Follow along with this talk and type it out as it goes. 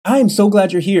I am so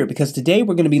glad you're here because today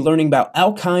we're going to be learning about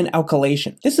alkyne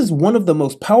alkylation. This is one of the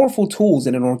most powerful tools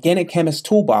in an organic chemist's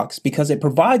toolbox because it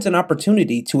provides an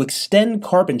opportunity to extend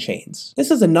carbon chains. This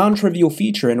is a non-trivial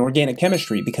feature in organic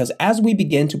chemistry because as we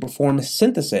begin to perform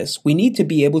synthesis, we need to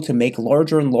be able to make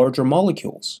larger and larger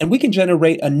molecules. And we can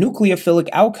generate a nucleophilic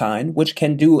alkyne, which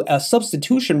can do a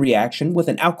substitution reaction with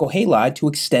an alkyl halide to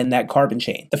extend that carbon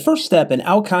chain. The first step in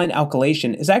alkyne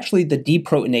alkylation is actually the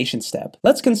deprotonation step.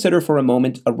 Let's consider for a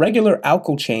moment a regular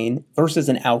alkyl chain versus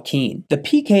an alkene. The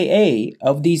pKa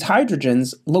of these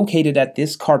hydrogens located at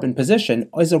this carbon position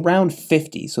is around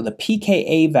 50. So the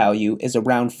pKa value is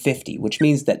around 50, which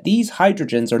means that these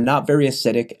hydrogens are not very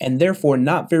acidic and therefore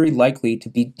not very likely to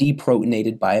be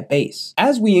deprotonated by a base.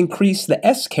 As we increase the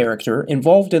S character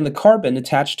involved in the carbon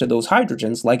attached to those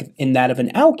hydrogens, like in that of an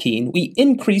alkene, we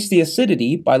increase the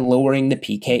acidity by lowering the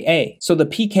pKa. So the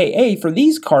pKa for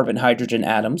these carbon hydrogen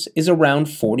atoms is around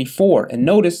 44. And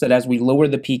notice that as we lower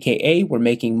the pKa, we're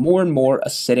making more and more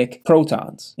acidic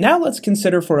protons. Now let's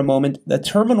consider for a moment the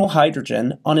terminal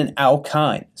hydrogen on an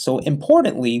alkyne. So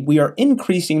importantly, we are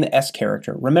increasing the S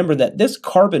character. Remember that this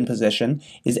carbon position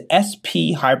is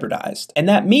sp hybridized, and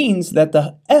that means that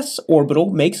the S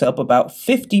orbital makes up about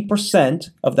 50%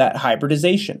 of that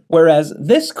hybridization, whereas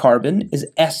this carbon is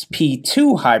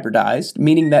sp2 hybridized,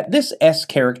 meaning that this S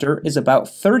character is about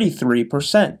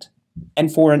 33%.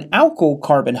 And for an alkyl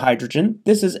carbon hydrogen,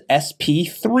 this is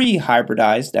sp3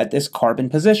 hybridized at this carbon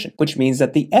position, which means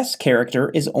that the S character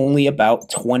is only about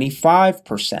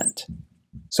 25%.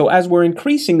 So as we're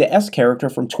increasing the S character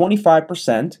from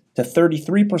 25% to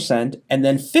 33% and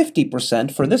then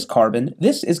 50% for this carbon,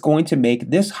 this is going to make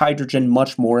this hydrogen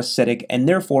much more acidic and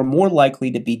therefore more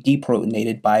likely to be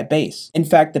deprotonated by a base. In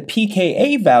fact, the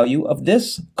pKa value of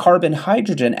this carbon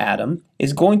hydrogen atom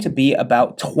is going to be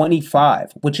about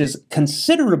 25, which is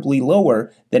considerably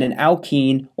lower than an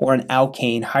alkene or an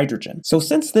alkane hydrogen. So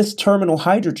since this terminal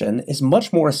hydrogen is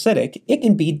much more acidic, it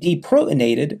can be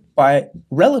deprotonated by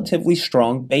relatively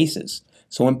strong bases.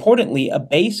 So importantly, a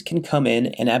base can come in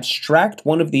and abstract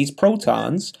one of these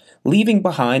protons, leaving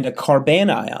behind a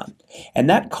carbanion. And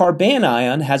that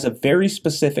carbanion has a very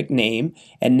specific name,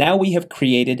 and now we have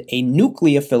created a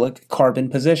nucleophilic carbon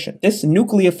position. This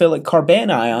nucleophilic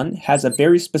carbanion has a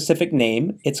very specific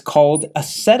name. It's called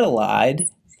acetylide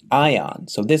ion.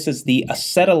 So this is the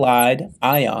acetylide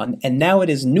ion, and now it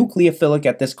is nucleophilic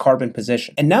at this carbon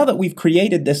position. And now that we've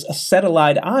created this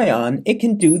acetylide ion, it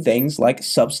can do things like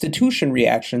substitution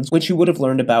reactions, which you would have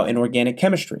learned about in organic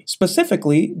chemistry,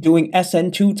 specifically doing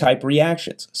SN2 type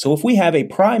reactions. So if we have a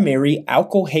primary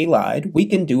alkyl halide, we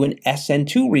can do an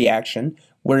SN2 reaction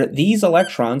where these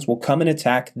electrons will come and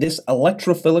attack this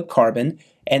electrophilic carbon,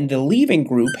 and the leaving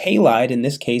group, halide, in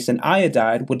this case an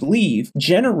iodide, would leave,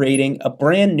 generating a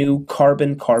brand new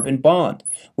carbon-carbon bond,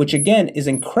 which again is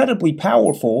incredibly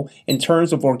powerful in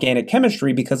terms of organic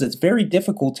chemistry because it's very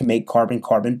difficult to make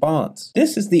carbon-carbon bonds.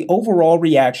 This is the overall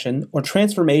reaction or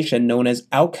transformation known as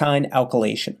alkyne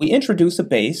alkylation. We introduce a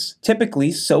base,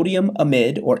 typically sodium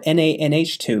amide or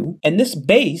NaNH2, and this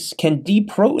base can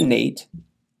deprotonate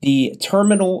the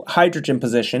terminal hydrogen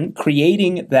position,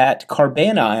 creating that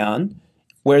carbanion,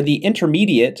 where the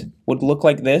intermediate would look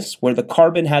like this, where the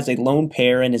carbon has a lone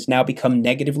pair and has now become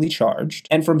negatively charged.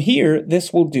 And from here,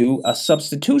 this will do a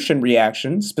substitution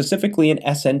reaction, specifically an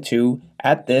SN2,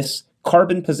 at this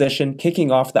carbon position, kicking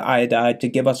off the iodide to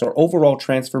give us our overall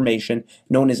transformation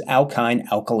known as alkyne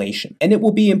alkylation. And it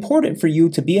will be important for you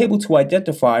to be able to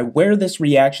identify where this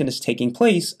reaction is taking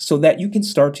place so that you can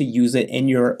start to use it in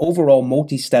your overall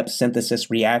multi-step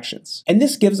synthesis reactions. And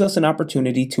this gives us an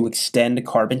opportunity to extend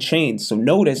carbon chains. So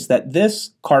notice that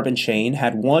this carbon chain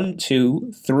had 1,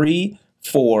 2, 3,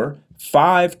 4,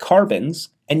 5 carbons,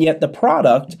 and yet the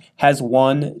product has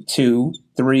 1, 2,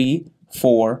 3,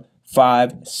 4,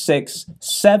 5, 6,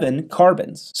 7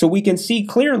 carbons. So we can see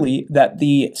clearly that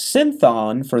the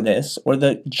synthon for this, or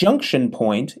the junction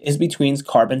point, is between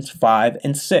carbons 5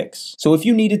 and 6. So if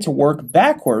you needed to work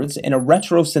backwards in a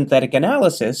retrosynthetic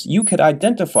analysis, you could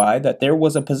identify that there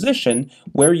was a position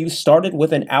where you started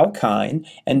with an alkyne,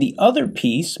 and the other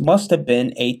piece must have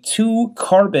been a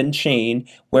 2-carbon chain,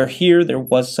 where here there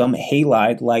was some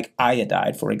halide like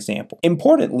iodide, for example.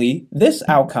 Importantly, this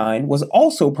alkyne was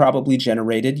also probably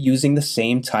generated using using the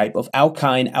same type of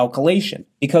alkyne alkylation.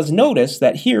 Because notice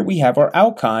that here we have our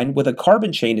alkyne with a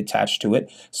carbon chain attached to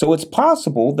it, so it's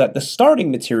possible that the starting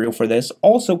material for this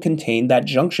also contained that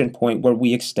junction point where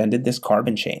we extended this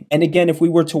carbon chain. And again, if we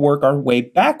were to work our way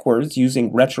backwards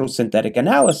using retrosynthetic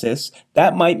analysis,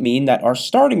 that might mean that our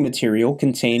starting material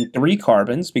contained 3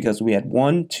 carbons because we had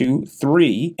 1, 2,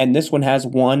 3, and this one has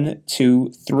 1,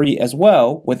 2, 3 as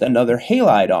well with another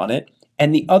halide on it,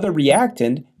 and the other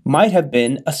reactant might have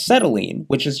been acetylene,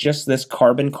 which is just this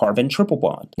carbon-carbon triple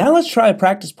bond. Now let's try a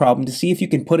practice problem to see if you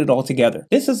can put it all together.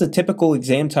 This is a typical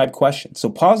exam type question, so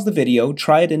pause the video,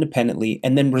 try it independently,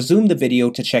 and then resume the video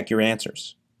to check your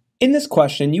answers. In this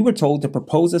question, you were told to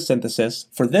propose a synthesis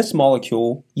for this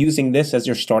molecule using this as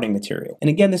your starting material.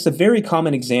 And again, this is a very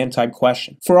common exam type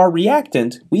question. For our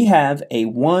reactant, we have a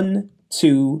 1,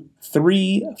 2,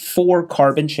 3, 4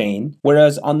 carbon chain,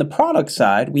 whereas on the product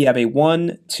side, we have a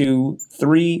 1, 2,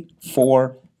 3,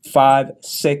 4, 5,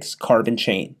 6 carbon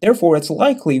chain. Therefore, it's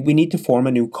likely we need to form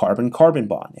a new carbon-carbon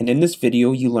bond. And in this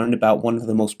video, you learned about one of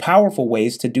the most powerful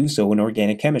ways to do so in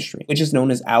organic chemistry, which is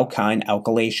known as alkyne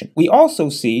alkylation. We also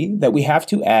see that we have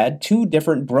to add 2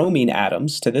 different bromine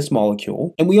atoms to this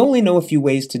molecule, and we only know a few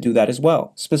ways to do that as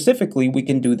well. Specifically, we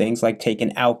can do things like take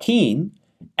an alkene,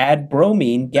 add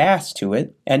bromine gas to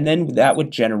it, and then that would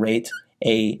generate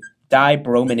a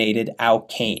dibrominated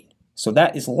alkane. So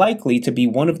that is likely to be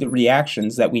one of the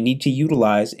reactions that we need to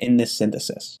utilize in this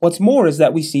synthesis. What's more is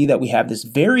that we see that we have this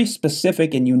very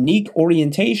specific and unique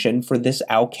orientation for this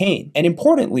alkane. And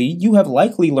importantly, you have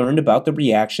likely learned about the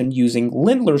reaction using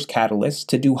Lindlar's catalyst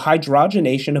to do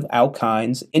hydrogenation of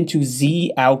alkynes into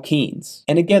Z-alkenes.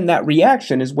 And again, that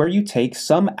reaction is where you take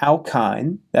some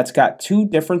alkyne that's got 2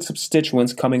 different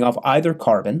substituents coming off either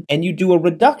carbon, and you do a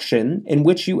reduction in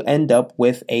which you end up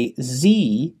with a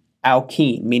Z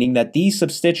alkene, meaning that these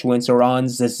substituents are on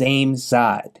the same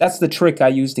side. That's the trick I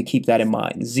use to keep that in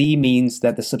mind. Z means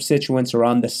that the substituents are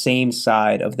on the same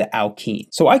side of the alkene.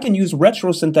 So I can use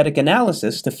retrosynthetic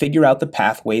analysis to figure out the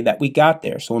pathway that we got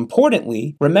there. So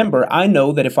importantly, remember, I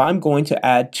know that if I'm going to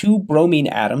add 2 bromine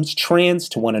atoms trans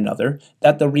to one another,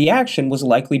 that the reaction was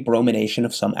likely bromination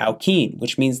of some alkene,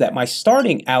 which means that my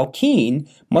starting alkene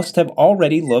must have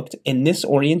already looked in this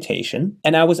orientation,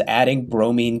 and I was adding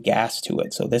bromine gas to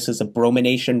it. So this is a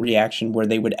bromination reaction where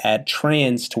they would add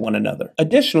trans to one another.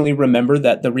 Additionally, remember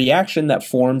that the reaction that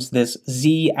forms this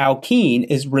Z-alkene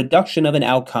is reduction of an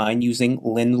alkyne using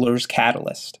Lindlar's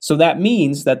catalyst. So that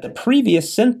means that the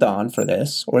previous synthon for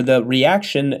this, or the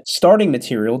reaction starting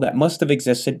material that must have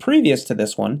existed previous to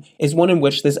this one, is one in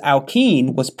which this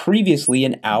alkene was previously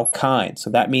an alkyne. So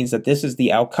that means that this is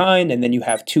the alkyne, and then you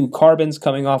have 2 carbons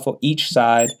coming off of each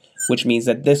side, which means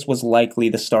that this was likely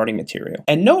the starting material.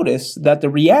 And notice that the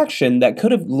reaction that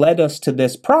could have led us to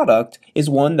this product is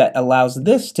one that allows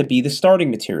this to be the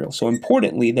starting material. So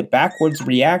importantly, the backwards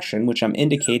reaction, which I'm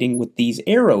indicating with these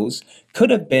arrows, could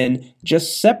have been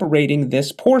just separating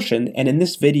this portion, and in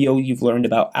this video you've learned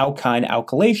about alkyne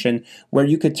alkylation, where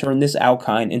you could turn this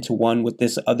alkyne into one with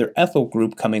this other ethyl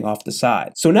group coming off the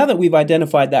side. So now that we've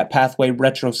identified that pathway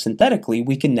retrosynthetically,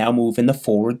 we can now move in the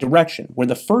forward direction, where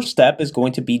the first step is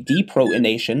going to be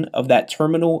deprotonation of that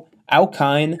terminal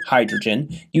alkyne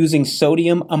hydrogen using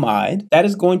sodium amide. That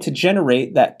is going to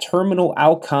generate that terminal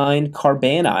alkyne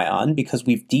carbanion because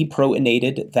we've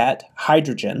deprotonated that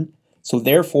hydrogen. So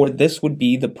therefore, this would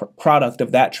be the product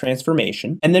of that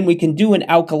transformation. And then we can do an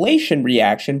alkylation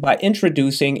reaction by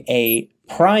introducing a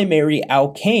primary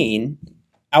alkane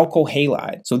alkyl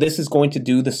halide. So this is going to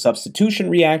do the substitution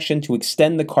reaction to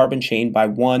extend the carbon chain by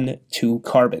 1, 2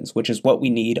 carbons, which is what we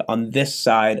need on this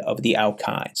side of the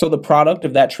alkyne. So the product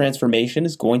of that transformation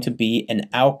is going to be an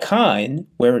alkyne,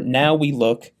 where now we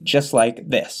look just like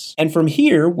this. And from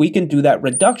here, we can do that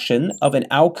reduction of an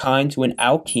alkyne to an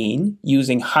alkene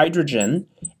using hydrogen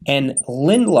and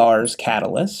Lindlar's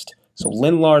catalyst. So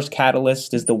Lindlar's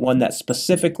catalyst is the one that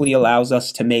specifically allows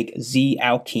us to make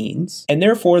Z-alkenes. And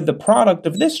therefore, the product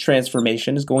of this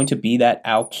transformation is going to be that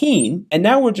alkene. And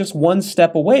now we're just one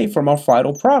step away from our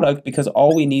final product because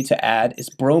all we need to add is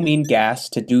bromine gas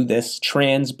to do this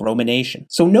transbromination.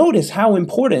 So notice how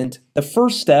important the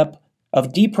first step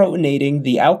of deprotonating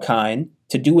the alkyne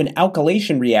to do an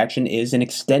alkylation reaction is in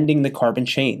extending the carbon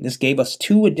chain. This gave us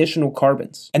 2 additional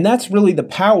carbons. And that's really the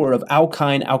power of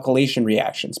alkyne alkylation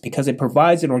reactions, because it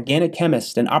provides an organic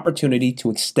chemist an opportunity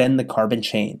to extend the carbon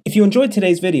chain. If you enjoyed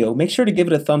today's video, make sure to give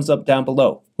it a thumbs up down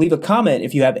below. Leave a comment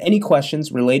if you have any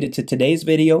questions related to today's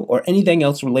video or anything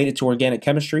else related to organic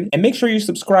chemistry, and make sure you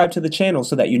subscribe to the channel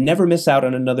so that you never miss out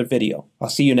on another video. I'll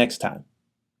see you next time.